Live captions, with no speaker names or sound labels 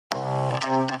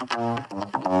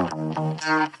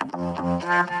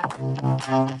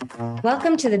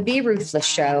Welcome to the Be Ruthless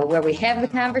Show, where we have the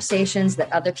conversations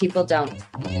that other people don't,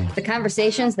 the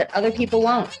conversations that other people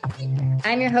won't.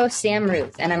 I'm your host, Sam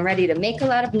Ruth, and I'm ready to make a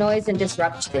lot of noise and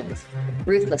disrupt things,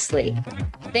 ruthlessly.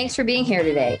 Thanks for being here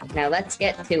today. Now let's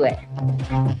get to it.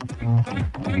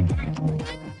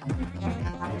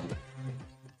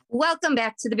 Welcome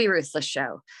back to the Be Ruthless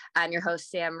Show. I'm your host,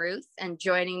 Sam Ruth, and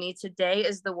joining me today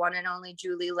is the one and only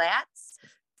Julie Latz.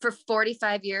 For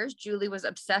 45 years, Julie was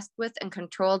obsessed with and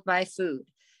controlled by food.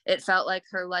 It felt like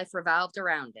her life revolved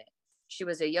around it. She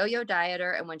was a yo-yo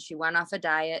dieter, and when she went off a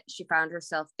diet, she found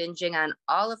herself binging on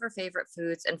all of her favorite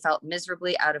foods and felt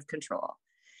miserably out of control.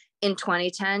 In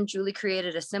 2010, Julie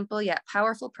created a simple yet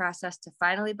powerful process to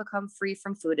finally become free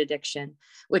from food addiction,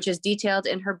 which is detailed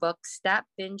in her book, Stop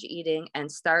Binge Eating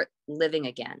and Start Living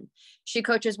Again. She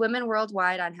coaches women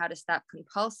worldwide on how to stop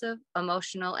compulsive,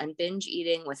 emotional, and binge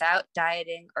eating without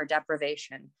dieting or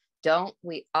deprivation. Don't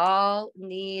we all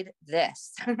need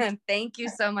this? Thank you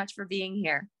so much for being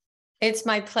here. It's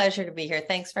my pleasure to be here.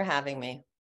 Thanks for having me.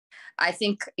 I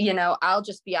think, I'll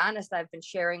just be honest. I've been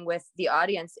sharing with the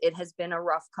audience. It has been a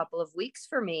rough couple of weeks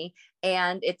for me.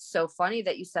 And it's so funny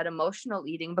that you said emotional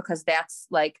eating, because that's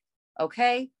like,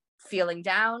 okay, feeling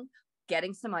down,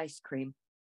 getting some ice cream.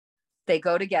 They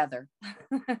go together.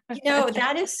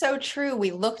 That is so true.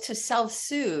 We look to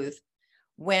self-soothe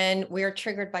when we're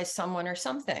triggered by someone or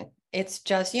something. It's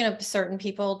just, certain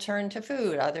people turn to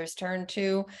food, others turn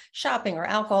to shopping or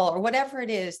alcohol or whatever it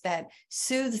is that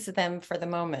soothes them for the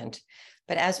moment.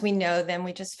 But as we know, then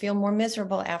we just feel more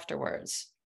miserable afterwards.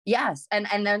 Yes. And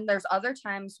then there's other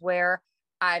times where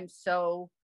I'm so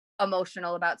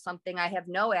emotional about something, I have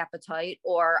no appetite,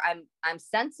 or I'm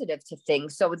sensitive to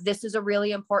things. So this is a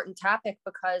really important topic,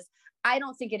 because I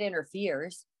don't think it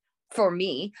interferes for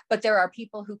me, but there are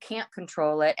people who can't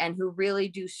control it and who really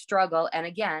do struggle. And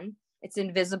again, it's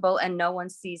invisible and no one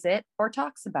sees it or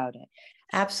talks about it.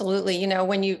 Absolutely.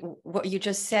 What you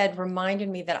just said reminded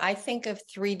me that I think of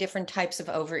three different types of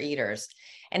overeaters.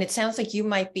 And it sounds like you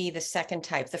might be the second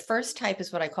type. The first type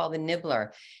is what I call the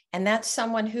nibbler. And that's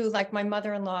someone who, like my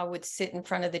mother-in-law, would sit in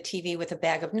front of the TV with a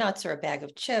bag of nuts or a bag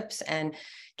of chips and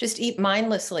just eat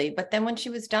mindlessly. But then when she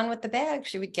was done with the bag,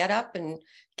 she would get up and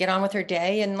get on with her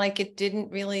day. And like, it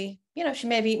didn't really, she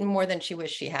may have eaten more than she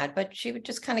wished she had, but she would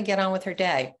just kind of get on with her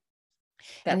day.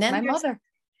 That's and then my mother.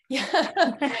 Yeah.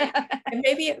 And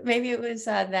maybe it was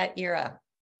that era.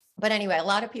 But anyway, a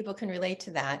lot of people can relate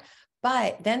to that.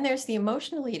 But then there's the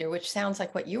emotional eater, which sounds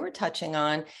like what you were touching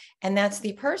on. And that's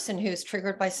the person who's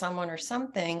triggered by someone or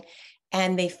something.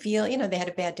 And they feel, they had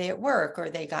a bad day at work,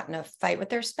 or they got in a fight with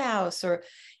their spouse,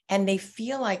 and they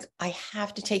feel like, I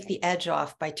have to take the edge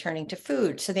off by turning to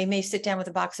food. So they may sit down with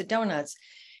a box of donuts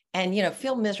and,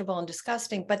 feel miserable and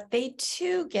disgusting, but they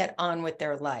too get on with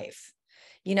their life.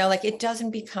 Like it doesn't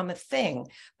become a thing.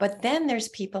 But then there's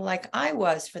people like I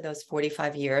was for those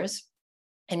 45 years,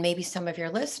 and maybe some of your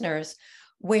listeners,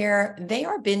 where they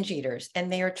are binge eaters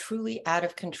and they are truly out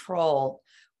of control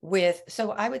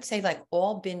so I would say like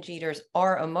all binge eaters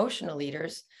are emotional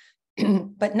eaters,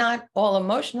 but not all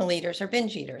emotional eaters are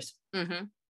binge eaters. Mm-hmm.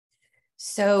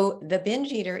 So the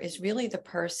binge eater is really the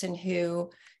person who,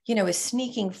 is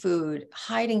sneaking food,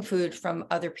 hiding food from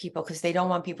other people because they don't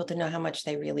want people to know how much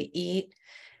they really eat.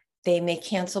 They may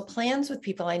cancel plans with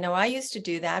people. I know I used to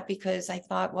do that because I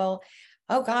thought, well,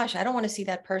 oh gosh, I don't want to see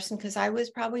that person because I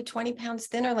was probably 20 pounds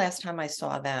thinner last time I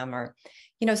saw them. Or,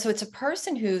 so it's a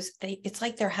person it's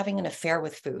like they're having an affair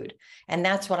with food. And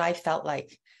that's what I felt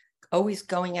like, always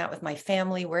going out with my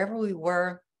family, wherever we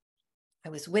were, I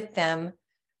was with them,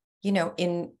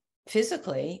 in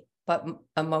physically, but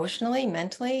emotionally,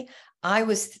 mentally, I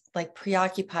was like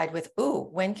preoccupied with,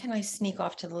 when can I sneak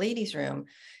off to the ladies' room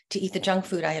to eat the junk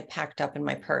food I had packed up in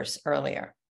my purse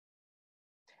earlier?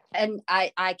 And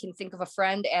I can think of a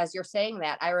friend, as you're saying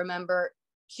that, I remember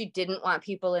she didn't want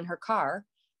people in her car.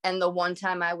 And the one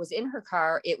time I was in her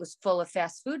car, it was full of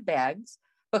fast food bags,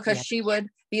 because she would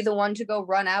be the one to go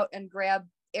run out and grab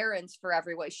errands for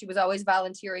everyone. She was always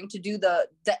volunteering to do the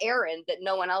errand that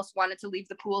no one else wanted to leave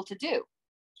the pool to do.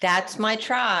 That's my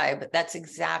tribe. That's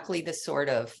exactly the sort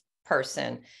of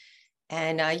person.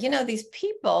 And, these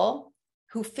people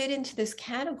who fit into this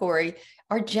category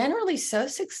are generally so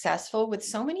successful with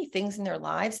so many things in their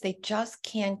lives, they just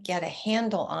can't get a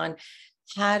handle on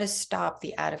how to stop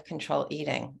the out of control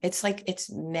eating. It's like, it's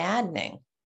maddening.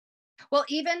 Well,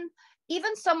 even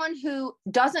someone who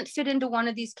doesn't fit into one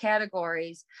of these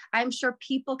categories, I'm sure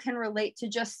people can relate to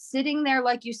just sitting there,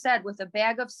 like you said, with a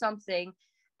bag of something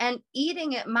and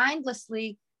eating it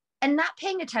mindlessly and not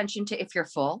paying attention to if you're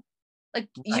full, Like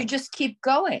you just keep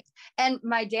going. And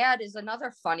my dad is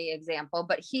another funny example,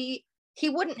 but he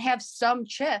wouldn't have some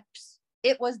chips.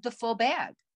 It was the full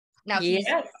bag. Now he's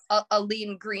a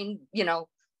lean, green,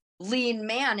 lean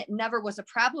man. It never was a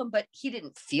problem, but he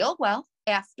didn't feel well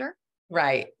after.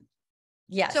 Right.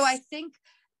 Yes. So I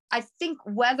think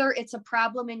whether it's a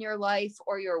problem in your life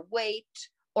or your weight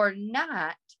or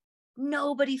not,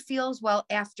 nobody feels well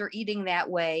after eating that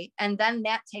way. And then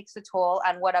that takes a toll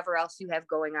on whatever else you have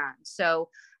going on. So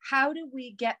how do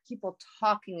we get people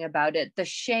talking about it? The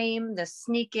shame, the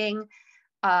sneaking,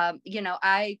 I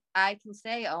can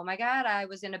say, oh my God, I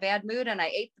was in a bad mood and I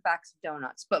ate the box of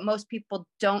donuts, but most people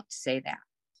don't say that.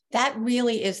 That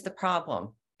really is the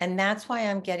problem. And that's why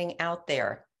I'm getting out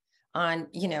there on,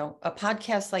 a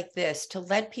podcast like this to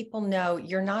let people know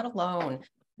you're not alone.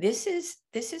 This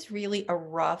is really a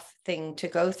rough thing to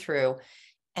go through.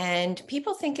 And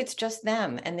people think it's just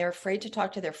them and they're afraid to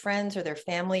talk to their friends or their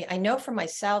family. I know for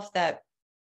myself that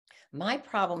my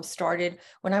problem started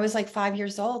when I was like 5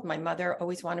 years old. My mother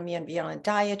always wanted me to be on a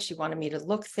diet. She wanted me to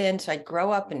look thin. So I'd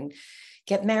grow up and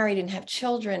get married and have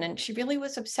children. And she really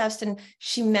was obsessed and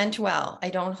she meant well. I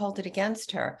don't hold it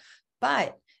against her.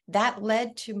 But that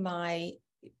led to my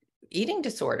eating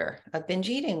disorder of binge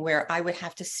eating, where I would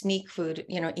have to sneak food,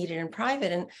 eat it in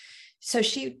private. And so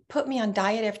she put me on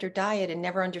diet after diet and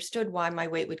never understood why my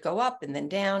weight would go up and then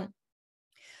down.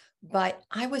 But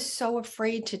I was so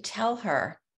afraid to tell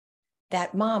her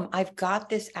that, Mom, I've got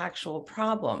this actual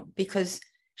problem, because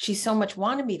she so much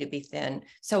wanted me to be thin.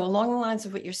 So along the lines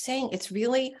of what you're saying, it's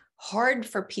really hard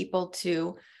for people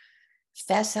to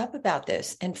fess up about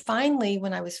this. And finally,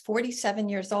 when I was 47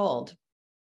 years old,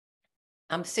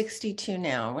 I'm 62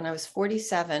 now. When I was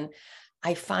 47,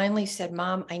 I finally said,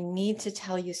 Mom, I need to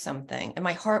tell you something. And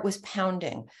my heart was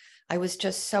pounding. I was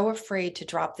just so afraid to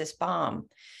drop this bomb.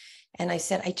 And I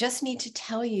said, I just need to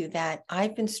tell you that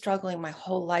I've been struggling my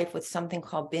whole life with something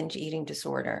called binge eating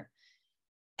disorder.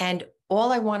 And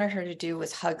all I wanted her to do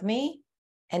was hug me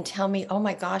and tell me, oh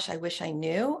my gosh, I wish I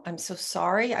knew. I'm so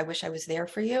sorry. I wish I was there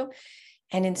for you.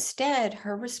 And instead,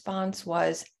 her response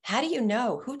was, how do you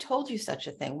know? Who told you such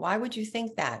a thing? Why would you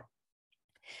think that?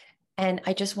 And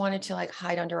I just wanted to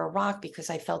hide under a rock because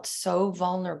I felt so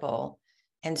vulnerable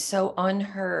and so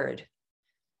unheard.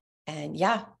 And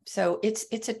so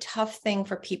it's a tough thing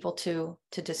for people to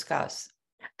discuss.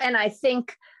 And I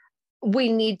think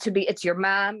we need to it's your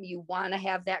mom. You want to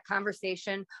have that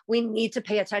conversation. We need to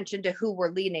pay attention to who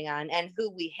we're leaning on and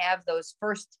who we have those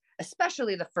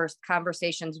especially the first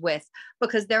conversations with,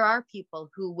 because there are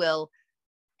people who will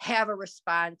have a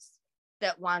response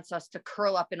that wants us to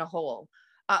curl up in a hole.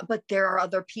 But there are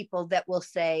other people that will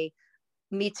say,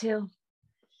 me too.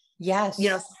 Yes.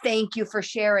 Thank you for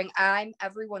sharing. I'm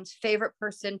everyone's favorite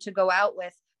person to go out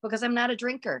with because I'm not a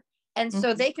drinker. And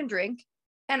so they can drink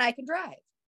and I can drive.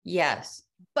 Yes.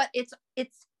 But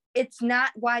it's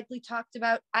not widely talked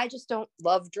about. I just don't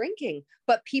love drinking,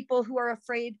 but people who are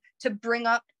afraid to bring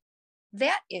up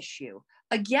that issue,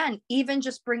 again, even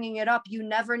just bringing it up, you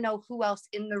never know who else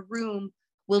in the room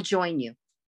will join you.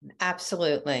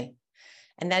 Absolutely.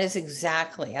 And that is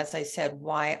exactly, as I said,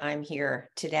 why I'm here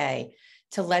today,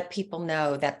 to let people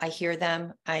know that I hear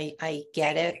them. I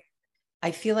get it.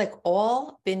 I feel like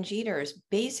all binge eaters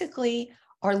basically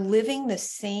are living the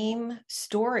same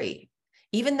story,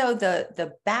 even though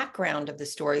the background of the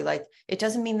story, it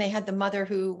doesn't mean they had the mother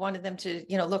who wanted them to,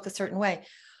 look a certain way,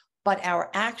 but our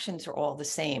actions are all the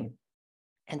same.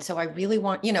 And so I really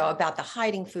want, about the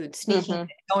hiding food, sneaking,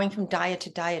 going from diet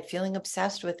to diet, feeling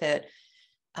obsessed with it,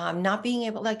 not being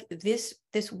able,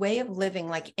 this way of living,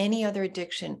 like any other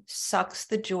addiction, sucks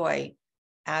the joy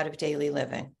out of daily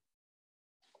living.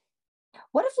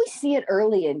 What if we see it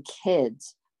early in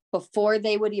kids before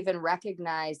they would even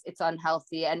recognize it's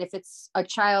unhealthy? And if it's a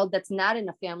child that's not in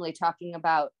a family talking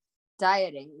about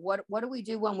dieting, what do we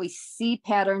do when we see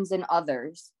patterns in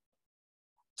others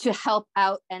to help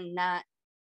out and not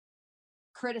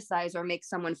criticize or make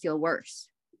someone feel worse?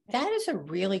 That is a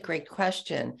really great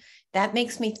question. That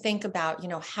makes me think about,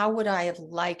 how would I have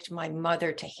liked my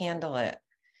mother to handle it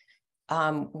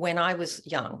when I was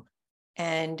young?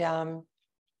 And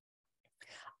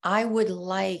I would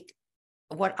like,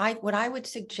 what I would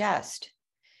suggest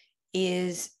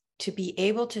is to be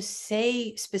able to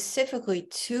say specifically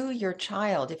to your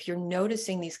child, if you're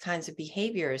noticing these kinds of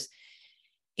behaviors,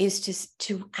 is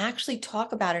to actually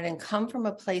talk about it and come from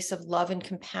a place of love and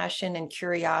compassion and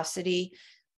curiosity,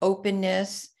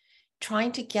 openness,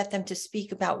 trying to get them to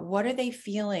speak about what are they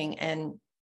feeling, and,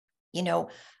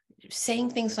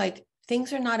 saying things like,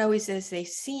 things are not always as they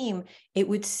seem. It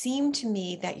would seem to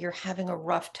me that you're having a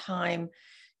rough time,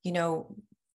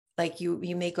 like you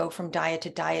may go from diet to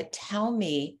diet. Tell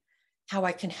me how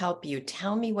I can help you.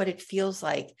 Tell me what it feels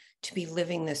like to be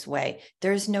living this way.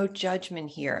 There's no judgment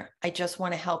here. I just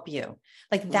want to help you.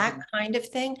 Like that kind of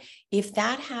thing. If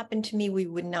that happened to me, we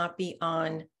would not be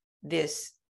on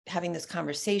this, having this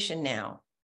conversation now.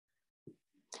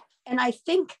 And I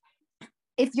think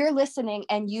if you're listening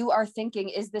and you are thinking,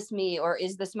 is this me, or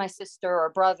is this my sister or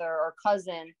brother or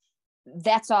cousin?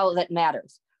 That's all that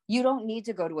matters. You don't need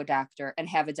to go to a doctor and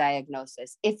have a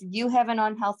diagnosis. If you have an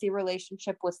unhealthy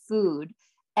relationship with food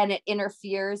and it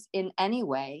interferes in any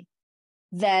way,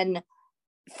 then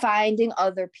finding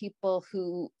other people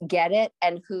who get it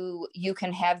and who you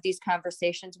can have these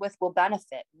conversations with will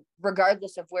benefit,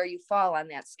 regardless of where you fall on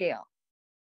that scale.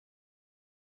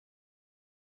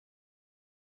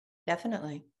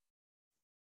 Definitely.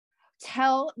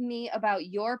 Tell me about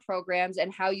your programs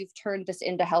and how you've turned this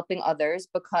into helping others,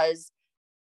 because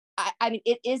I mean,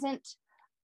 it isn't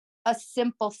a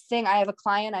simple thing. I have a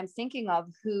client I'm thinking of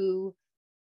who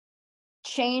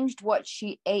changed what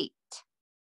she ate,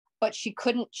 but she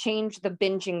couldn't change the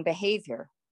binging behavior,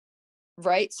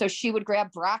 right? So she would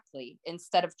grab broccoli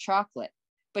instead of chocolate,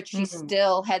 but she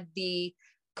still had the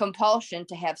compulsion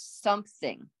to have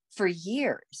something for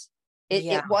years.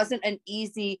 It wasn't an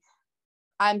easy,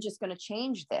 I'm just going to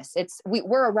change this.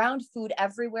 We're around food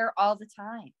everywhere all the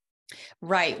time.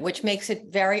 Right, which makes it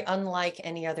very unlike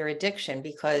any other addiction,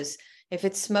 because if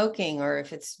it's smoking or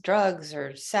if it's drugs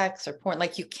or sex or porn,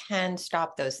 like you can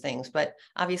stop those things, but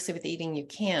obviously with eating, you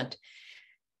can't.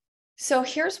 So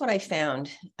here's what I found.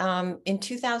 In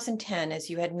 2010, as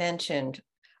you had mentioned,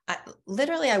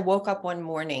 I woke up one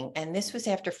morning, and this was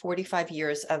after 45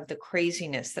 years of the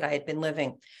craziness that I had been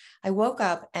living. I woke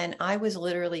up and I was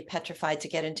literally petrified to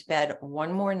get into bed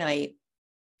one more night,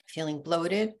 feeling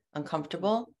bloated,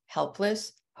 uncomfortable,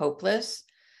 helpless, hopeless.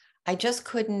 I just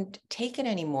couldn't take it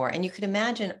anymore. And you could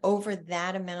imagine over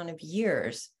that amount of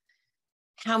years,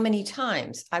 how many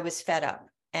times I was fed up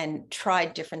and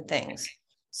tried different things.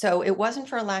 So it wasn't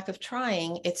for a lack of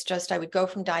trying. It's just I would go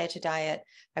from diet to diet.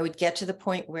 I would get to the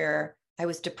point where I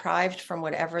was deprived from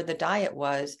whatever the diet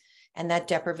was, and that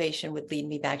deprivation would lead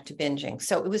me back to binging.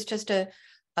 So it was just a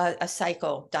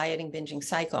cycle, dieting, binging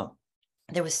cycle.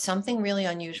 There was something really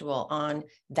unusual on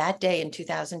that day in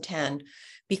 2010,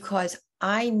 because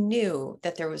I knew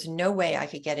that there was no way I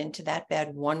could get into that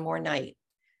bed one more night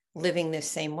living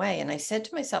this same way. And I said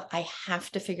to myself, I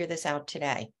have to figure this out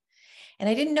today. And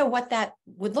I didn't know what that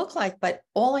would look like, but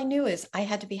all I knew is I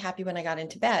had to be happy when I got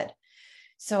into bed.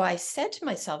 So I said to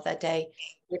myself that day,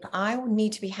 if I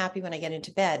need to be happy when I get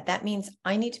into bed, that means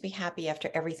I need to be happy after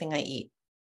everything I eat,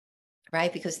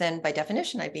 right? Because then by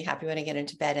definition, I'd be happy when I get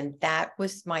into bed. And that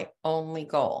was my only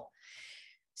goal.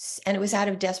 And it was out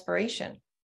of desperation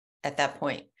at that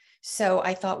point. So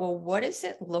I thought, well, what does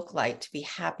it look like to be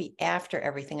happy after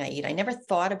everything I eat? I never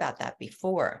thought about that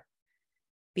before,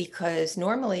 because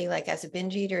normally, like as a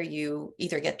binge eater, you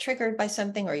either get triggered by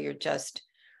something or you just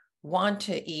want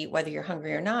to eat, whether you're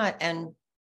hungry or not. And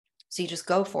so you just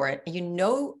go for it. And you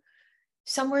know,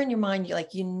 somewhere in your mind,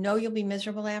 you'll be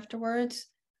miserable afterwards,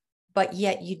 but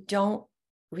yet you don't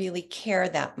really care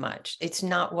that much. It's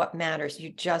not what matters.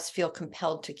 You just feel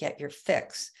compelled to get your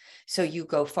fix. So you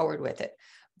go forward with it.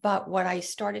 But what I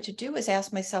started to do is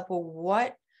ask myself, well,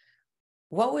 what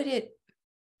would it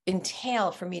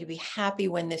entail for me to be happy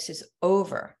when this is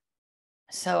over?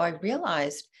 So I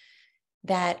realized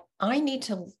that I need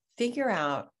to figure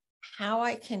out how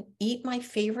I can eat my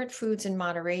favorite foods in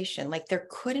moderation. Like there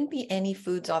couldn't be any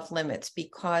foods off limits,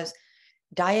 because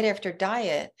diet after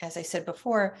diet, as I said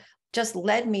before, just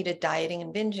led me to dieting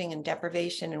and binging and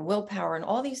deprivation and willpower and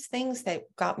all these things that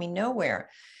got me nowhere.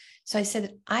 So I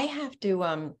said, I have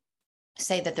to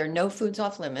say that there are no foods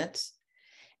off limits.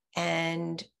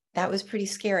 And that was pretty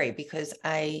scary, because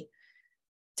I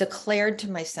declared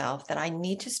to myself that I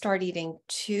need to start eating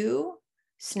 2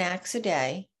 snacks a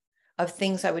day of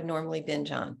things I would normally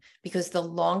binge on, because the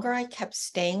longer I kept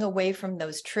staying away from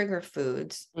those trigger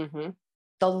foods,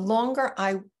 the longer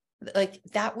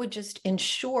that would just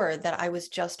ensure that I was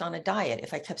just on a diet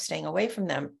if I kept staying away from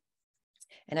them.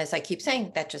 And as I keep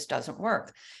saying, that just doesn't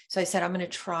work. So I said, I'm going to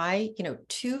try,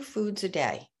 2 foods a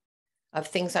day of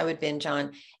things I would binge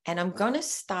on, and I'm going to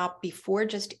stop before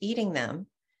just eating them.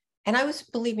 And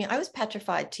believe me, I was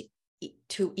petrified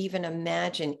to even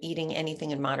imagine eating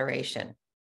anything in moderation,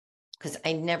 because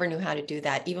I never knew how to do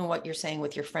that. Even what you're saying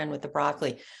with your friend with the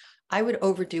broccoli, I would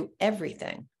overdo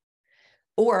everything,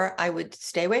 or I would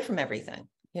stay away from everything,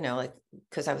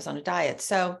 because I was on a diet.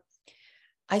 So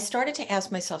I started to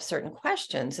ask myself certain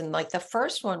questions. And the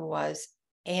first one was,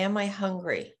 am I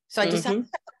hungry? So I decided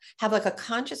to have like a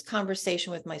conscious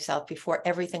conversation with myself before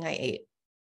everything I ate.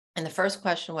 And the first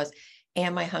question was,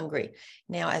 am I hungry?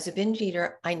 Now, as a binge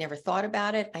eater, I never thought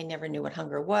about it. I never knew what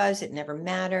hunger was. It never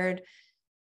mattered.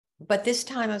 But this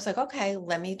time I was like, okay,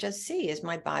 let me just see, is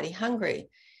my body hungry?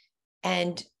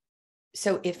 And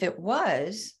so if it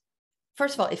was,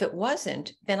 first of all, if it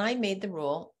wasn't, then I made the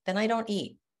rule, then I don't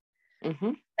eat.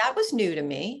 That was new to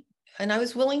me. And I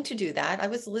was willing to do that. I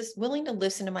was willing to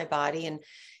listen to my body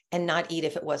and not eat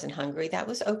if it wasn't hungry. That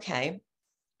was okay.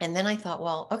 And then I thought,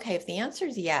 well, okay, if the answer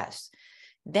is yes,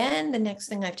 then the next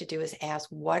thing I have to do is ask,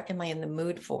 what am I in the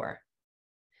mood for?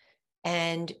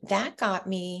 And that got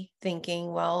me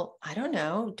thinking, well, I don't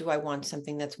know. Do I want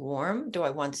something that's warm? Do I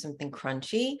want something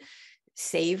crunchy,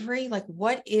 savory? Like,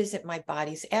 what is it my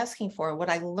body's asking for? What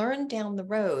I learned down the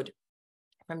road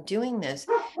from doing this,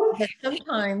 that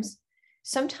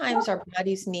sometimes our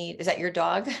bodies need, is that your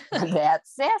dog?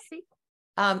 That's sassy.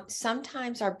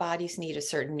 Sometimes our bodies need a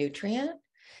certain nutrient.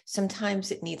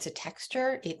 Sometimes it needs a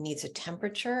texture. It needs a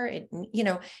temperature.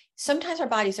 Sometimes our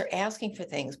bodies are asking for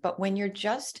things, but when you're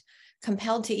just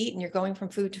compelled to eat and you're going from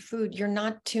food to food, you're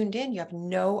not tuned in. You have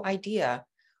no idea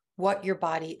what your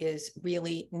body is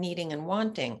really needing and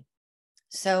wanting.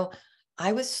 So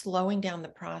I was slowing down the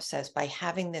process by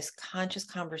having this conscious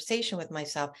conversation with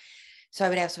myself. So I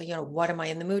would ask, what am I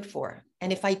in the mood for?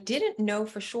 And if I didn't know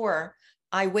for sure,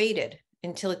 I waited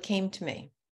until it came to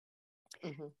me.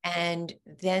 And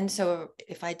then, so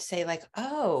if I'd say like,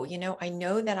 oh, I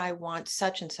know that I want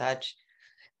such and such,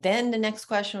 then the next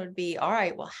question would be, all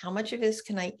right, well, how much of this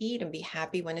can I eat and be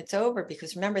happy when it's over?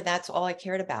 Because remember, that's all I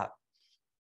cared about.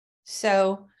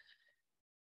 So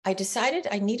I decided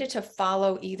I needed to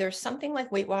follow either something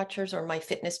like Weight Watchers or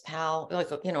MyFitnessPal, like,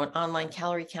 an online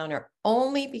calorie counter,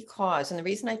 only because, and the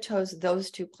reason I chose those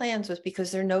two plans was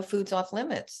because there are no foods off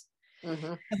limits.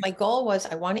 And my goal was,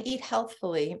 I want to eat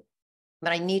healthfully,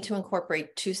 but I need to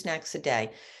incorporate 2 snacks a day.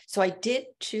 So I did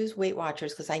choose Weight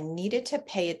Watchers because I needed to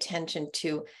pay attention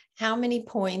to how many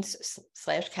points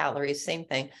 / calories, same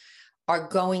thing, are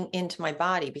going into my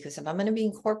body. Because if I'm going to be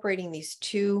incorporating these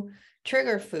 2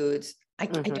 trigger foods, I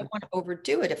don't want to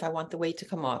overdo it if I want the weight to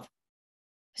come off.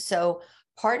 So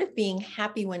part of being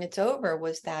happy when it's over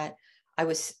was that I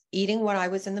was eating what I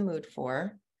was in the mood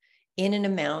for in an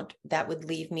amount that would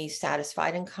leave me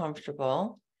satisfied and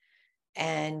comfortable,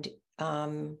 and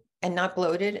not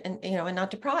bloated and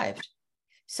not deprived.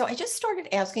 So I just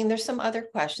started asking. There's some other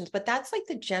questions, but that's like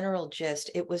the general gist.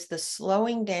 It was the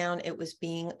slowing down. It was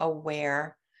being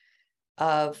aware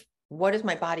of what is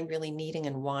my body really needing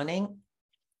and wanting.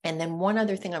 And then one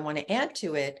other thing I want to add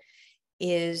to it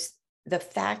is the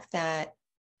fact that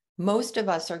most of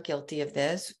us are guilty of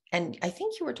this. And I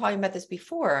think you were talking about this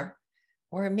before,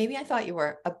 or maybe I thought you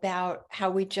were, about how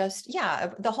we just,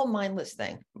 the whole mindless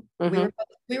thing.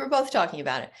 We were both talking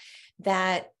about it,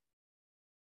 that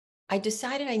I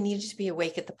decided I needed to be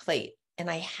awake at the plate and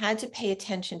I had to pay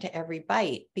attention to every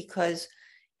bite, because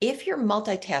if you're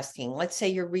multitasking, let's say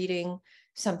you're reading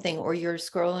something or you're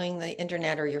scrolling the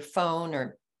internet or your phone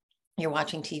or you're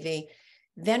watching TV,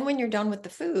 then when you're done with the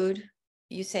food,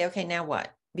 you say, okay, now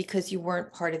what? Because you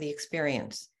weren't part of the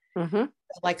experience.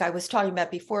 Like I was talking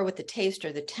about before with the taste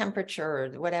or the temperature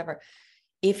or whatever,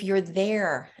 if you're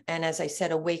there, and as I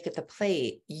said, awake at the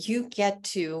plate, you get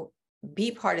to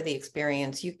be part of the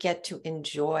experience. You get to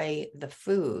enjoy the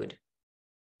food.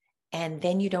 And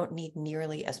then you don't need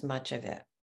nearly as much of it.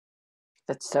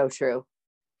 That's so true.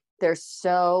 There's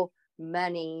so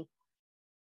many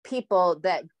people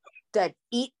that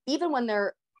eat, even when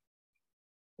they're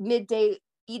midday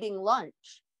eating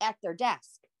lunch at their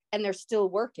desk and they're still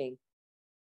working.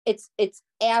 It's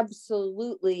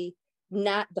absolutely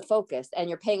not the focus, and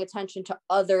you're paying attention to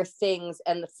other things,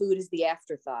 and the food is the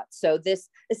afterthought. So this,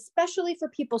 especially for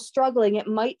people struggling, it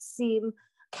might seem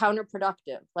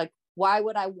counterproductive. Like, why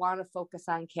would I want to focus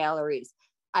on calories?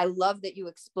 I love that you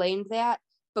explained that,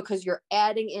 because you're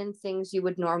adding in things you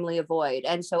would normally avoid.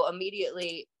 And so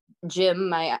immediately Jim,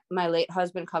 my late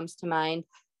husband, comes to mind.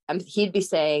 He'd be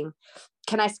saying,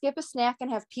 can I skip a snack and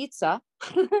have pizza?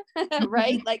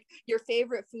 Right? Like your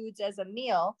favorite foods as a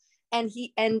meal, and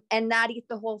not eat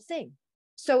the whole thing.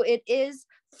 So it is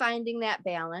finding that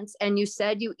balance. And you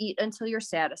said you eat until you're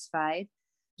satisfied.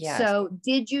 Yes. So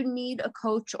did you need a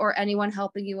coach or anyone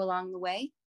helping you along the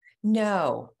way?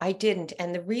 No, I didn't.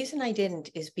 And the reason I didn't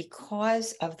is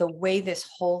because of the way this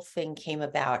whole thing came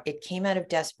about. It came out of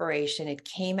desperation. It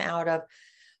came out of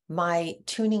my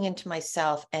tuning into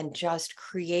myself and just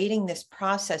creating this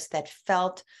process that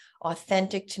felt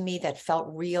authentic to me, that felt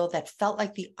real, that felt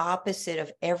like the opposite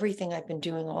of everything I've been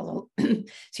doing all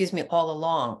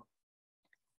along.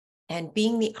 and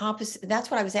being the opposite. That's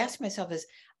what I was asking myself is,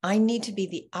 I need to be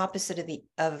the opposite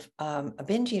of a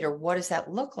binge eater. What does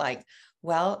that look like?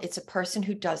 Well, it's a person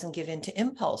who doesn't give in to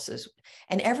impulses.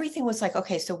 And everything was like,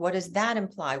 okay, so what does that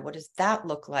imply? What does that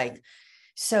look like?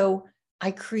 So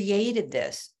I created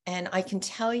this, and I can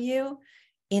tell you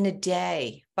in a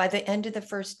day, by the end of the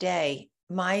first day,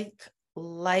 my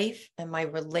life and my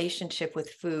relationship with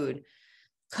food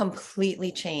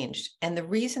completely changed. And the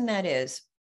reason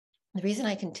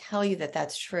I can tell you that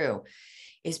that's true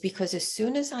is because as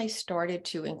soon as I started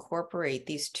to incorporate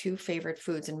these two favorite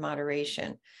foods in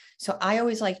moderation, so I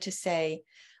always like to say,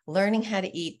 learning how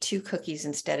to eat 2 cookies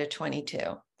instead of 22,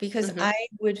 because I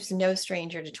was no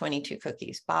stranger to 22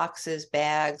 cookies, boxes,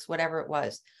 bags, whatever it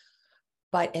was.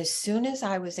 But as soon as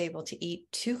I was able to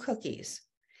eat 2 cookies,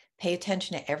 pay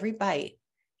attention to every bite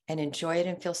and enjoy it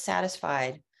and feel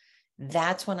satisfied,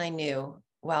 that's when I knew,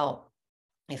 well,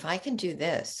 if I can do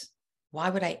this, why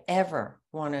would I ever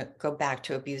want to go back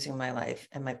to abusing my life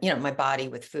and my body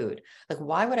with food? Like,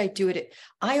 why would I do it?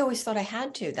 I always thought I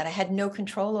had to, that I had no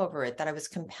control over it, that I was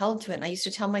compelled to it. And I used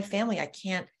to tell my family, I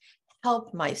can't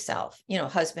help myself,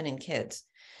 husband and kids,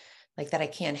 like that I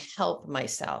can't help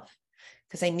myself,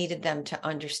 because I needed them to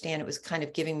understand it was kind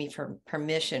of giving me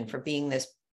permission for being this,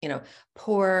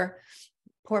 poor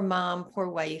mom, poor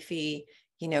wifey,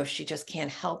 she just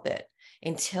can't help it,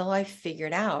 until I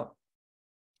figured out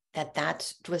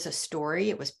that was a story.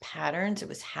 It was patterns. It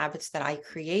was habits that I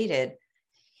created.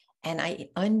 And I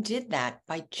undid that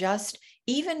by just,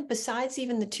 besides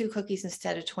the 2 cookies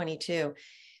instead of 22,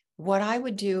 what I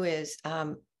would do is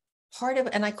and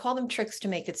I call them tricks to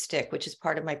make it stick, which is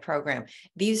part of my program.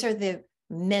 These are the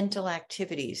mental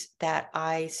activities that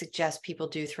I suggest people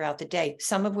do throughout the day,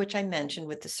 some of which I mentioned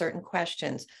with the certain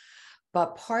questions.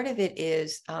 But part of it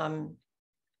is,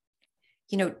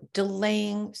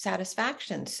 delaying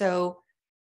satisfaction. So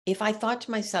if I thought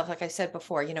to myself, like I said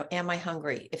before, am I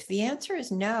hungry? If the answer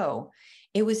is no,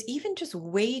 it was even just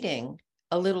waiting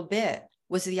a little bit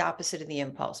was the opposite of the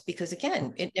impulse, because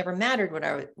again, it never mattered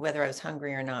whether I was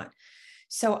hungry or not.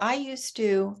 So I used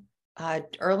to,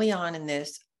 early on in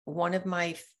this, one of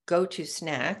my go-to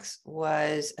snacks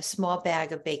was a small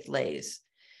bag of baked Lay's.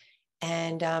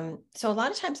 And so a lot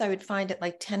of times I would find at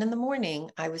like 10 in the morning,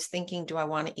 I was thinking, do I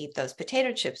want to eat those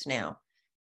potato chips now?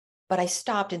 But I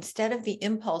stopped. Instead of the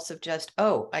impulse of just,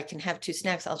 oh, I can have 2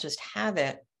 snacks, I'll just have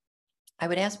it. I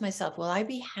would ask myself, will I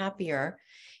be happier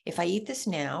if I eat this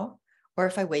now, or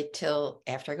if I wait till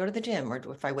after I go to the gym, or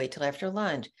if I wait till after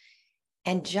lunch?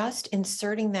 And just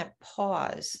inserting that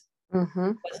pause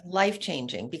was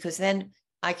life-changing, because then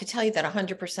I could tell you that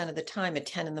 100% of the time at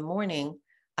 10 in the morning,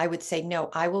 I would say, no,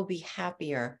 I will be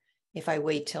happier if I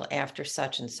wait till after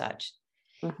such and such.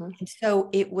 And so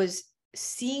it was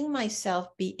seeing myself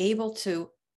be able to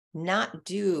not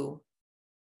do,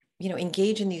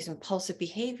 engage in these impulsive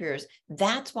behaviors.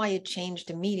 That's why it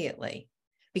changed immediately,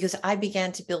 because I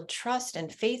began to build trust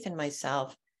and faith in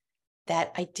myself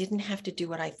that I didn't have to do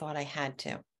what I thought I had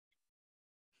to.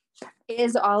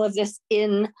 Is all of this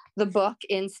in the book,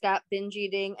 in Stop Binge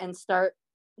Eating and Start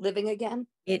Living Again?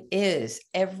 It is.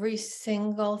 Every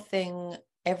single thing,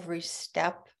 every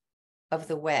step of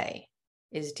the way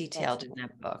is detailed in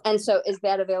that book. And so is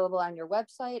that available on your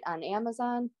website, on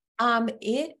Amazon?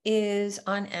 It is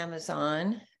on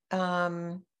Amazon.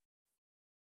 I've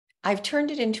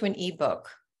turned it into an ebook,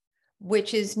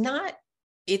 which is not,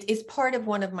 it is part of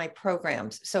one of my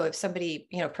programs. So if somebody,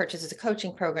 purchases a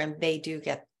coaching program, they do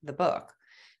get the book,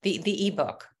 the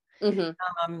ebook,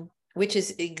 which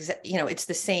is, it's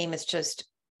the same. It's just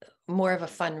more of a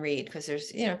fun read, because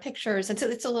there's, pictures. And so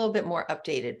it's a little bit more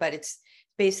updated, but it's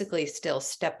basically still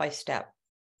step by step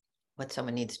what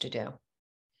someone needs to do.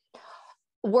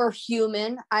 We're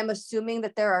human. I'm assuming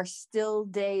that there are still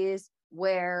days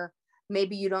where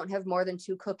maybe you don't have more than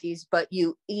 2 cookies, but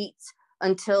you eat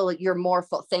until you're more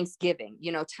full. Thanksgiving,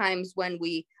 times when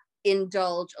we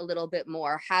indulge a little bit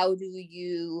more. How do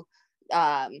you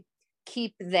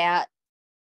keep that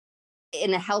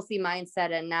in a healthy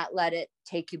mindset and not let it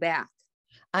take you back?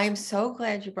 I'm so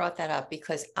glad you brought that up,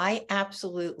 because I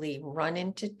absolutely run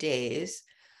into days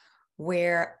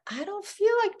where I don't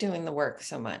feel like doing the work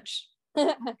so much.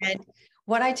 And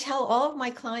what I tell all of my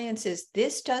clients is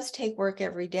this does take work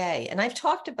every day. And I've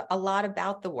talked a lot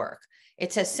about the work.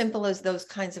 It's as simple as those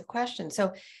kinds of questions.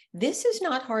 So this is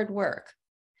not hard work.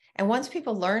 And once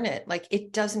people learn it, like,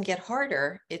 it doesn't get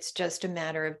harder. It's just a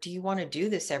matter of, do you want to do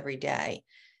this every day?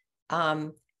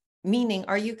 Meaning,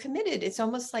 are you committed? It's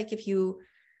almost like if you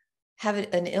have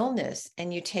an illness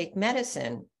and you take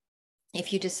medicine,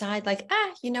 if you decide like,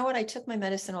 you know what, I took my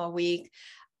medicine all week,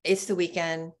 it's the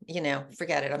weekend,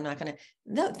 forget it. I'm not going to,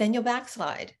 no, then you'll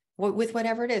backslide with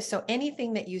whatever it is. So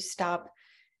anything that you stop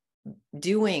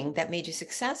doing that made you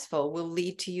successful will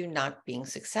lead to you not being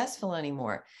successful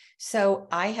anymore. So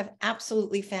I have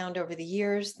absolutely found over the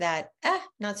years that,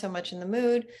 not so much in the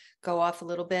mood, go off a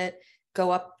little bit,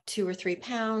 go up 2 or 3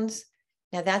 pounds.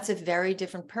 Now that's a very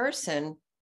different person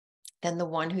than the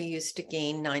one who used to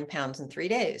gain 9 pounds in 3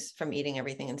 days from eating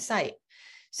everything in sight.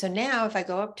 So now if I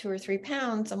go up 2 or 3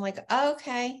 pounds, I'm like,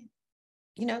 okay,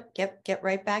 get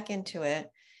right back into it.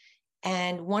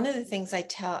 And one of the things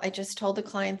I just told the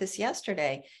client this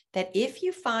yesterday, that if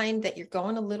you find that you're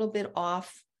going a little bit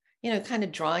off, kind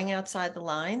of drawing outside the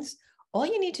lines, all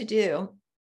you need to do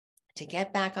to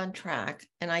get back on track,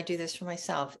 and I do this for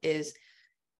myself, is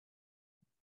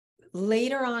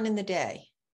later on in the day,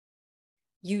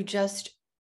 you just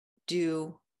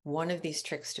do one of these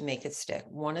tricks to make it stick.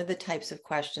 One of the types of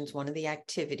questions, one of the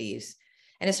activities,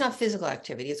 and it's not physical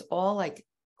activity. It's all like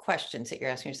questions that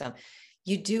you're asking yourself.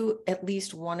 You do at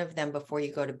least one of them before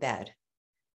you go to bed,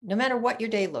 no matter what your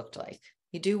day looked like.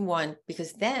 You do one,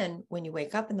 because then when you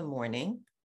wake up in the morning,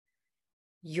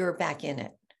 you're back in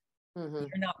it. Mm-hmm.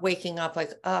 You're not waking up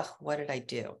like, oh, what did I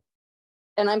do?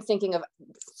 And I'm thinking of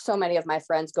so many of my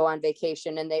friends go on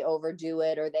vacation and they overdo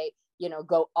it, or they,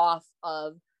 go off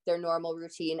of their normal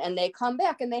routine, and they come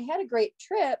back and they had a great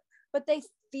trip, but they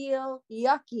feel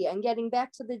yucky, and getting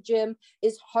back to the gym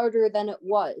is harder than it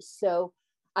was. So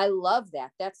I love that.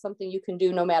 That's something you can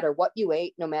do no matter what you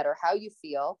ate, no matter how you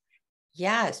feel.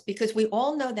 Yes, because we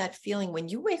all know that feeling when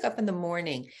you wake up in the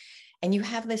morning and you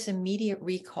have this immediate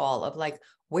recall of like,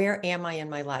 where am I in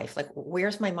my life? Like,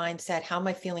 where's my mindset? How am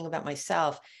I feeling about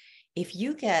myself? If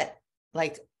you get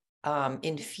like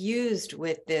infused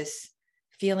with this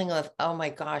feeling of, oh my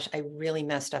gosh, I really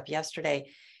messed up yesterday.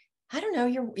 I don't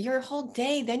know, your whole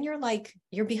day, then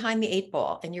you're behind the 8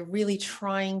 ball, and you're really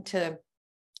trying to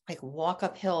like walk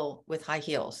uphill with high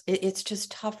heels. It's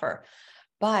just tougher.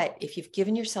 But if you've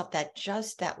given yourself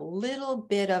that little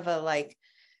bit of a like,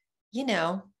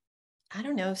 I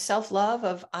don't know, self-love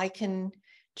of, I can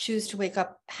choose to wake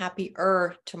up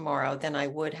happier tomorrow than I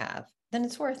would have, then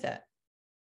it's worth it.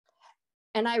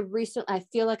 And I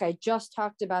feel like I just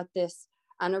talked about this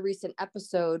on a recent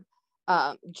episode.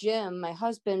 Jim, my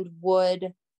husband,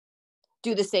 would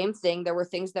do the same thing. There were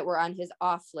things that were on his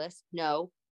off list.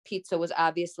 No, pizza was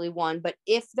obviously one. But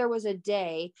if there was a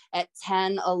day at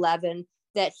 10, 11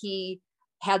 that he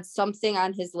had something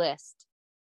on his list,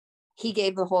 he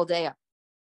gave the whole day up.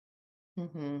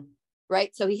 Mm-hmm.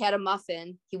 Right. So he had a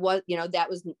muffin. He was, that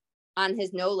was on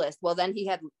his no list. Well, then he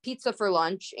had pizza for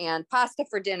lunch and pasta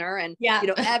for dinner, and,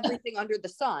 everything under the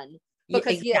sun,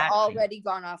 because he had already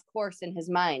gone off course in his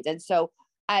mind. And so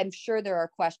I'm sure there are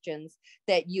questions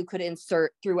that you could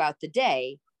insert throughout the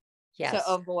day to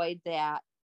avoid that.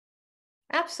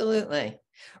 Absolutely.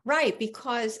 Right.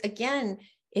 Because again,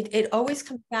 it always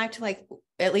comes back to, like,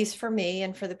 at least for me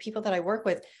and for the people that I work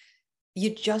with,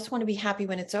 you just want to be happy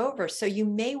when it's over. So you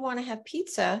may want to have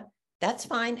pizza. That's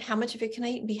fine. How much of it can I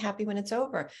eat and be happy when it's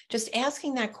over? Just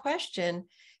asking that question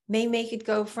may make it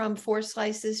go from 4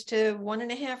 slices to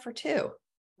 1.5 or 2.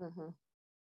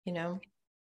 Mm-hmm.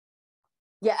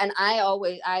 Yeah. And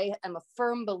I am a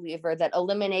firm believer that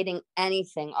eliminating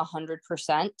anything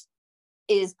 100%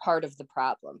 is part of the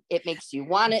problem. It makes you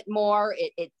want it more.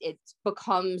 It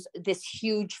becomes this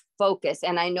huge focus.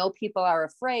 And I know people are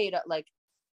afraid, like,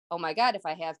 oh my God, if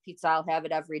I have pizza, I'll have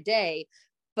it every day.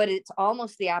 But it's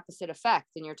almost the opposite effect.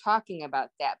 And you're talking about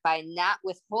that by not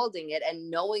withholding it and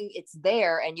knowing it's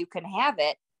there and you can have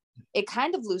it, it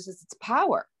kind of loses its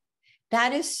power.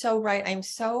 That is so right. I'm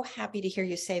so happy to hear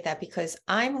you say that, because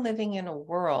I'm living in a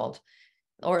world,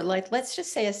 or like, let's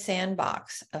just say a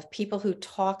sandbox of people who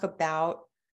talk about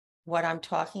what I'm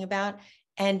talking about.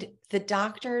 And the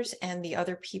doctors and the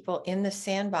other people in the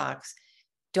sandbox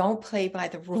don't play by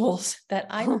the rules that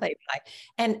I play by.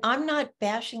 And I'm not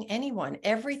bashing anyone.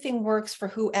 Everything works for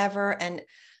whoever. And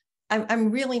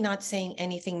I'm really not saying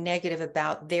anything negative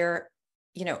about their,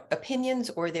 opinions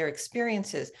or their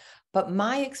experiences. But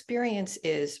my experience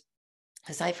is,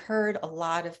 because I've heard a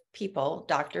lot of people,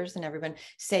 doctors and everyone,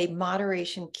 say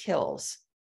moderation kills.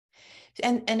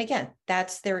 And again,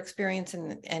 that's their experience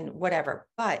and whatever.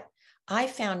 But I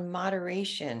found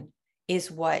moderation is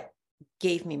what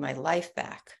gave me my life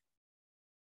back.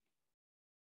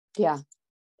 Yeah.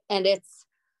 And it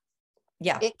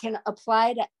can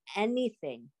apply to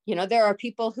anything. There are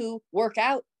people who work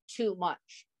out too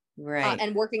much. Right.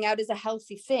 And working out is a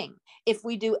healthy thing. If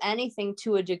we do anything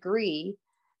to a degree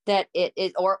that it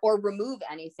is, or remove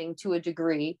anything to a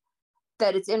degree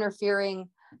that it's interfering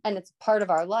and it's part of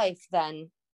our life,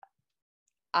 then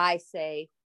I say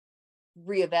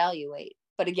reevaluate.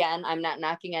 But again, I'm not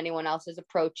knocking anyone else's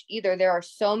approach either. There are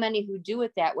so many who do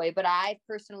it that way, but I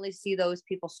personally see those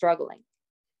people struggling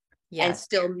and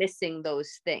still missing those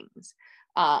things.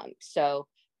 So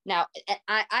now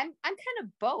I'm kind of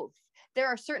both. There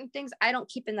are certain things I don't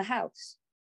keep in the house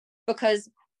because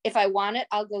if I want it,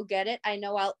 I'll go get it. I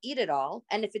know I'll eat it all.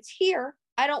 And if it's here,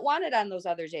 I don't want it on those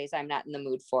other days. I'm not in the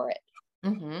mood for it.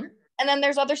 Mm-hmm. And then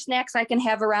there's other snacks I can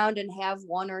have around and have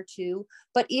one or two.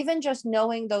 But even just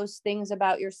knowing those things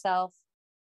about yourself,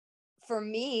 for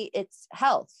me, it's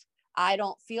health. I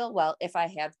don't feel well if I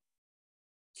have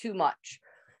too much.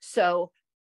 So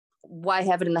why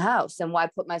have it in the house and why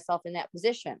put myself in that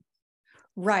position?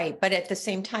 Right. But at the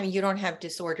same time, you don't have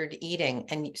disordered eating.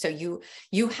 And so you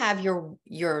have your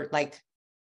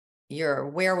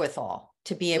wherewithal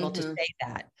to be able to say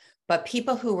that. But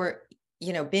people who were,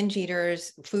 binge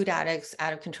eaters, food addicts,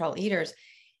 out of control eaters,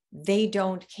 they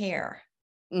don't care.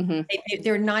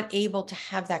 They're not able to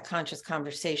have that conscious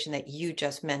conversation that you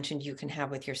just mentioned you can have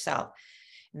with yourself.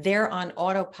 They're on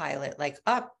autopilot, like,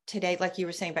 up today, like you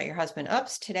were saying about your husband,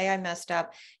 ups, today I messed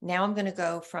up. Now I'm going to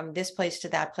go from this place to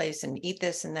that place and eat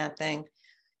this and that thing.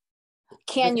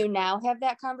 Can you now have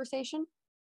that conversation?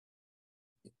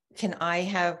 Can I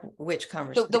have which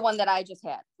conversation? The one that I just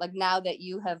had, like now that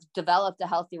you have developed a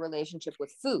healthy relationship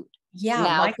with food. Yeah.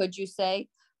 Now could you say,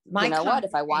 you know what,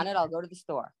 if I want it, I'll go to the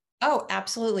store. Oh,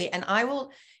 absolutely. And I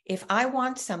will, if I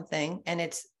want something and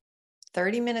it's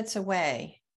 30 minutes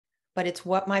away, but it's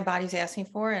what my body's asking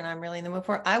for and I'm really in the mood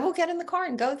for, I will get in the car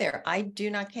and go there. I do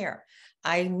not care.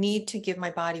 I need to give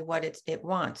my body what it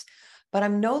wants, but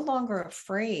I'm no longer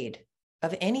afraid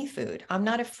of any food. I'm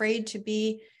not afraid to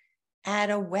be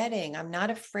at a wedding. I'm not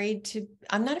afraid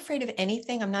of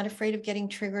anything. I'm not afraid of getting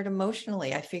triggered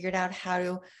emotionally. I figured out how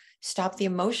to stop the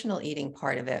emotional eating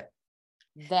part of it.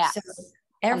 That's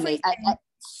everything.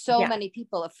 Many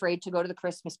people afraid to go to the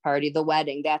Christmas party, the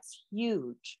wedding. That's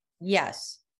huge.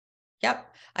 Yes.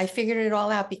 Yep. I figured it all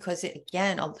out because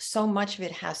so much of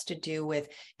it has to do with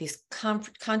these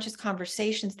conscious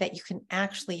conversations that you can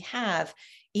actually have,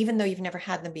 even though you've never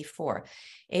had them before.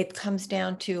 It comes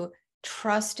down to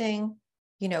trusting,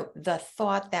 the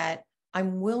thought that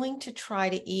I'm willing to try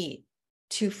to eat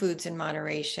 2 foods in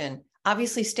moderation,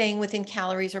 obviously staying within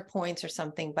calories or points or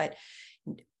something,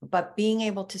 but being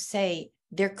able to say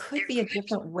there could be a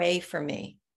different way for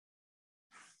me,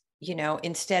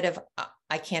 instead of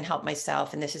I can't help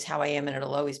myself and this is how I am and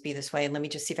it'll always be this way. And let me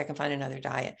just see if I can find another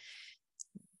diet.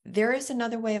 There is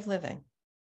another way of living.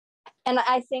 And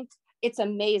I think it's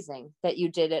amazing that you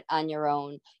did it on your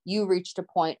own. You reached a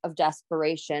point of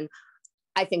desperation.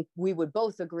 I think we would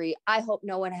both agree. I hope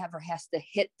no one ever has to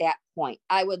hit that point.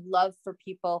 I would love for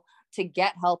people to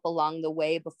get help along the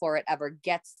way before it ever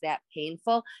gets that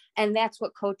painful. And that's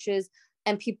what coaches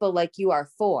and people like you are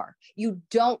for. You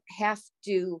don't have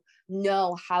to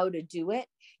know how to do it.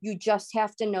 You just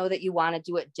have to know that you want to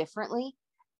do it differently.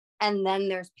 And then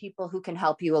there's people who can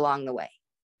help you along the way.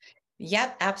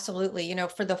 Yep, absolutely.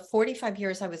 For the 45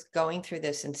 years I was going through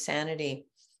this insanity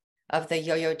of the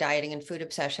yo-yo dieting and food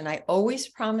obsession, I always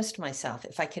promised myself,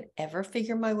 if I could ever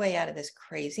figure my way out of this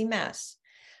crazy mess,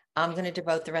 I'm going to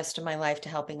devote the rest of my life to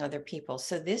helping other people.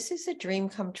 So this is a dream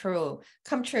come true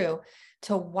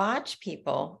to watch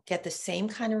people get the same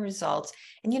kind of results.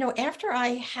 And, after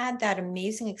I had that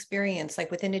amazing experience, like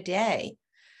within a day,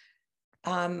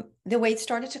 the weight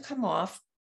started to come off.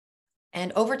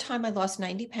 And over time, I lost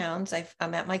 90 pounds.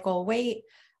 I'm at my goal weight.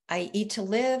 I eat to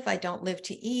live. I don't live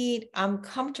to eat. I'm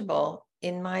comfortable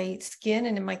in my skin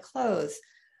and in my clothes.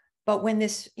 But when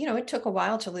this, it took a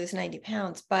while to lose 90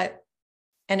 pounds,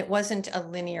 and it wasn't a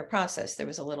linear process. There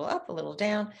was a little up, a little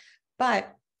down,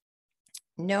 but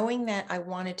knowing that I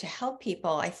wanted to help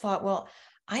people, I thought, well,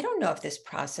 I don't know if this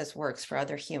process works for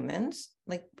other humans.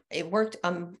 Like it worked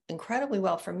incredibly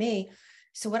well for me.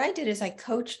 So what I did is I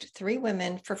coached 3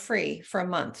 women for free for a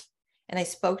month. And I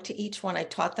spoke to each one. I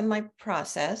taught them my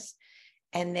process.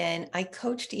 And then I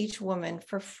coached each woman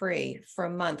for free for a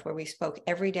month where we spoke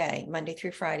every day, Monday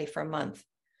through Friday for a month.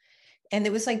 And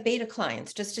it was like beta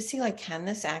clients just to see, like, can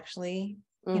this actually,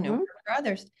 work for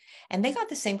others? And they got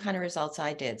the same kind of results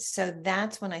I did. So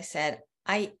that's when I said,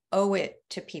 I owe it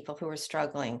to people who are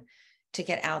struggling to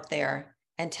get out there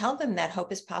and tell them that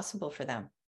hope is possible for them.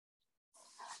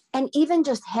 And even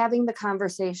just having the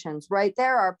conversations, right?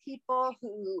 There are people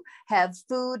who have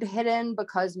food hidden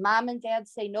because mom and dad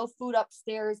say no food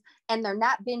upstairs and they're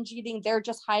not binge eating. They're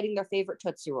just hiding their favorite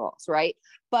Tootsie Rolls, right?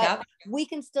 But we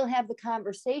can still have the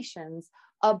conversations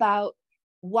about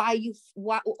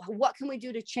what can we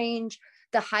do to change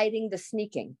the hiding, the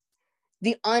sneaking,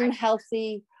 the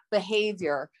unhealthy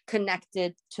behavior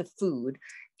connected to food.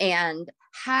 And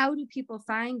how do people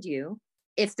find you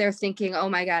if they're thinking, oh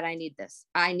my God, I need this.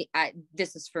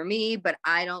 This is for me, but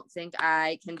I don't think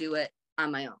I can do it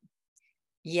on my own.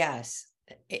 Yes.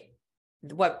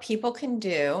 What people can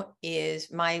do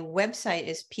is, my website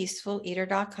is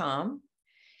peacefuleater.com,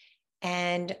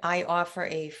 and I offer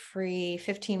a free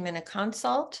 15-minute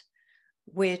consult,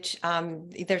 which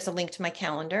there's a link to my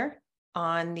calendar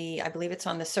on I believe it's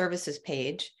on the services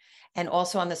page. And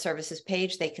also on the services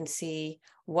page, they can see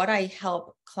what I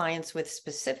help clients with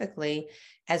specifically,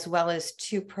 as well as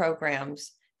 2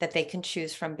 programs that they can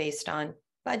choose from based on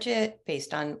budget,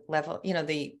 based on level,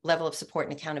 the level of support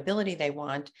and accountability they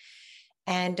want.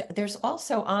 And there's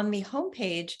also on the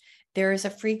homepage, there is a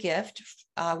free gift,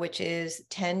 which is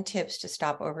 10 tips to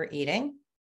stop overeating.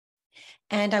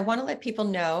 And I want to let people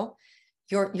know,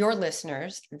 your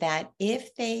listeners, that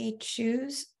if they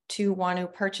choose to want to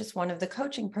purchase one of the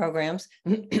coaching programs,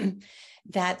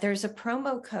 that there's a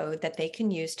promo code that they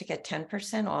can use to get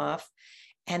 10% off.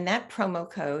 And that promo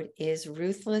code is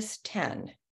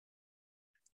Ruthless10.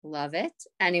 Love it.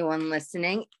 Anyone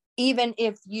listening, even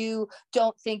if you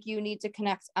don't think you need to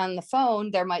connect on the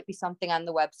phone, there might be something on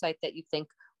the website that you think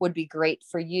would be great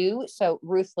for you. So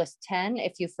Ruthless10,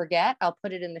 if you forget, I'll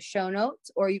put it in the show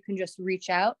notes, or you can just reach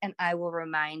out and I will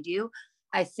remind you.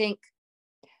 I think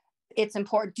it's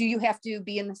important. Do you have to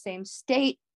be in the same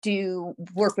state? Do you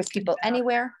work with people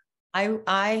anywhere?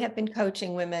 I have been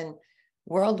coaching women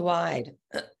worldwide.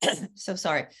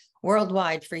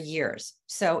 Worldwide for years.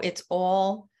 So it's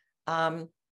all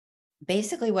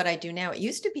basically what I do now. It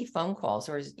used to be phone calls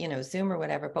or, Zoom or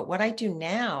whatever, but what I do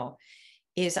now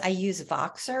is I use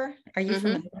Voxer. Are you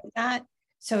familiar with that?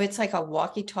 So it's like a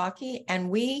walkie-talkie, and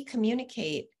we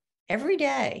communicate every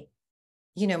day,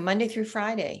 Monday through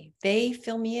Friday. They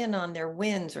fill me in on their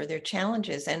wins or their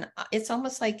challenges. And it's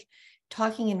almost like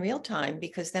talking in real time,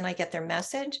 because then I get their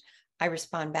message, I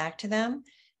respond back to them.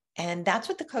 And that's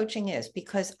what the coaching is,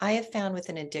 because I have found with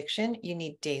an addiction, you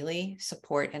need daily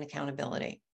support and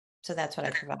accountability. So that's what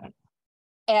I provide.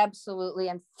 Absolutely.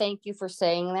 And thank you for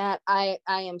saying that. I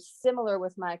am similar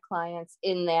with my clients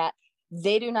in that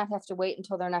they do not have to wait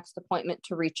until their next appointment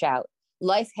to reach out.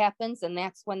 Life happens, and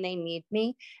that's when they need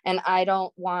me. And I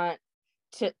don't want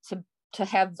to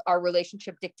have our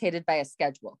relationship dictated by a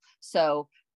schedule. So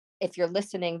if you're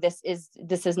listening, this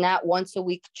is not once a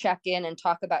week check in and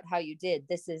talk about how you did.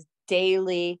 This is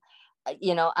daily.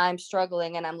 I'm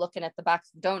struggling and I'm looking at the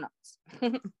box of donuts.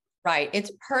 Right.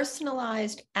 It's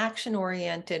personalized,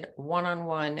 action-oriented,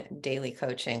 one-on-one daily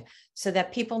coaching, so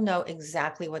that people know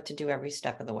exactly what to do every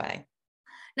step of the way.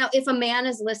 Now, if a man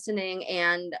is listening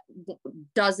and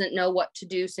doesn't know what to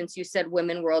do, since you said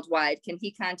women worldwide, can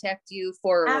he contact you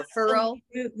for a referral?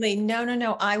 Absolutely.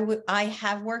 No. I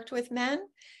have worked with men,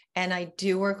 and I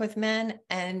do work with men.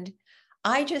 And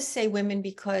I just say women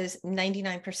because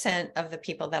 99% of the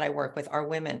people that I work with are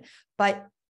women. But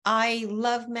I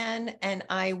love men, and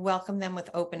I welcome them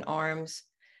with open arms.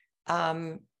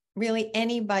 Really,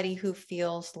 anybody who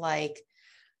feels like,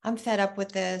 I'm fed up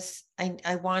with this,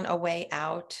 I want a way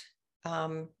out.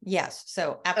 Yes.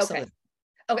 So absolutely.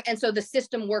 Okay. And so the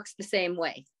system works the same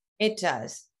way. It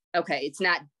does. Okay. It's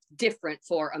not different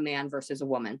for a man versus a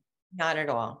woman. Not at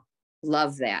all.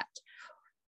 Love that.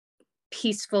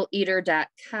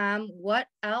 Peacefuleater.com. What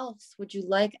else would you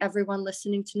like everyone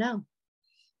listening to know?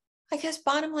 I guess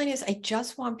bottom line is, I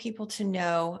just want people to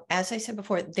know, as I said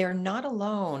before, they're not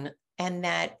alone, and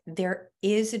that there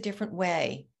is a different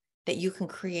way that you can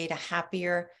create a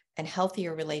happier and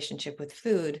healthier relationship with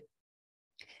food.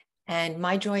 And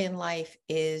my joy in life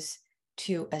is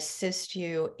to assist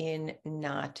you in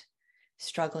not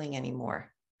struggling anymore,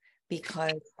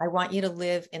 because I want you to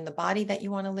live in the body that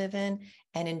you want to live in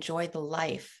and enjoy the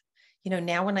life.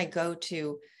 Now when I go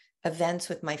to events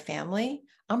with my family,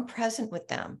 I'm present with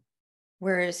them.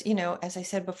 Whereas, as I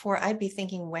said before, I'd be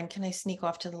thinking, when can I sneak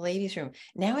off to the ladies' room?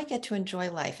 Now I get to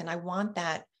enjoy life, and I want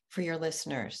that for your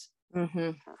listeners.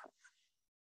 Mm-hmm.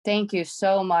 Thank you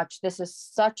so much. This is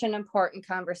such an important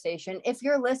conversation. If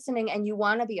you're listening and you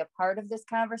want to be a part of this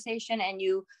conversation, and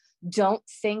you don't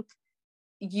think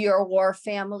your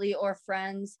family or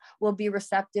friends will be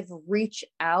receptive, reach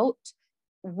out.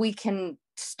 We can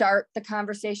start the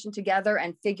conversation together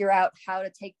and figure out how to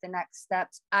take the next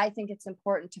steps. I think it's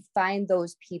important to find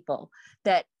those people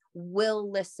that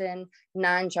will listen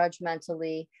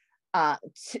non-judgmentally,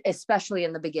 especially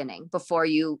in the beginning, before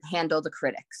you handle the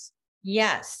critics.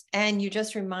 Yes. And you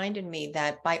just reminded me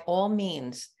that by all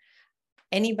means,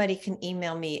 anybody can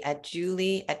email me at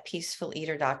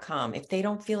julie@peacefuleater.com. If they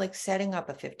don't feel like setting up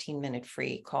a 15-minute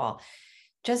free call,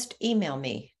 just email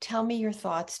me. Tell me your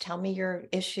thoughts. Tell me your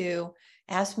issue.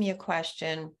 Ask me a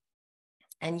question.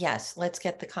 And yes, let's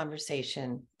get the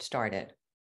conversation started.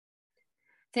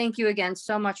 Thank you again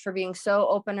so much for being so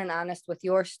open and honest with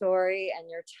your story and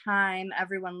your time.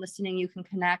 Everyone listening, you can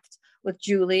connect with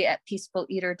Julie at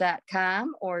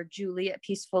peacefuleater.com or Julie at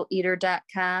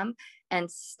peacefuleater.com. And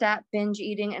Stop Binge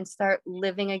Eating and Start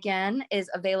Living Again is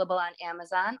available on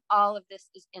Amazon. All of this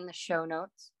is in the show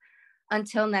notes.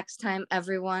 Until next time,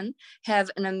 everyone,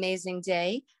 have an amazing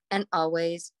day and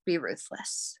always be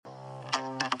ruthless.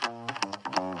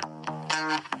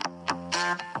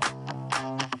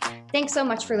 Thanks so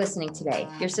much for listening today.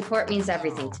 Your support means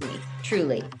everything to me,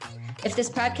 truly. If this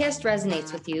podcast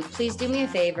resonates with you, please do me a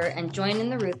favor and join in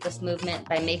the Ruthless movement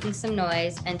by making some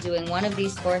noise and doing one of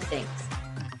these 4 things.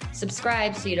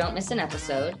 Subscribe so you don't miss an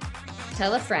episode.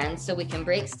 Tell a friend so we can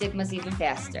break stigmas even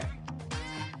faster.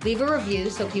 Leave a review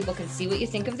so people can see what you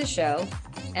think of the show.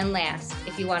 And last,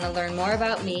 if you want to learn more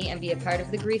about me and be a part of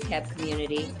the Grief Hab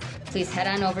community, please head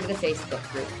on over to the Facebook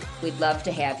group. We'd love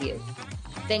to have you.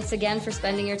 Thanks again for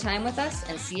spending your time with us,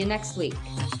 and see you next week.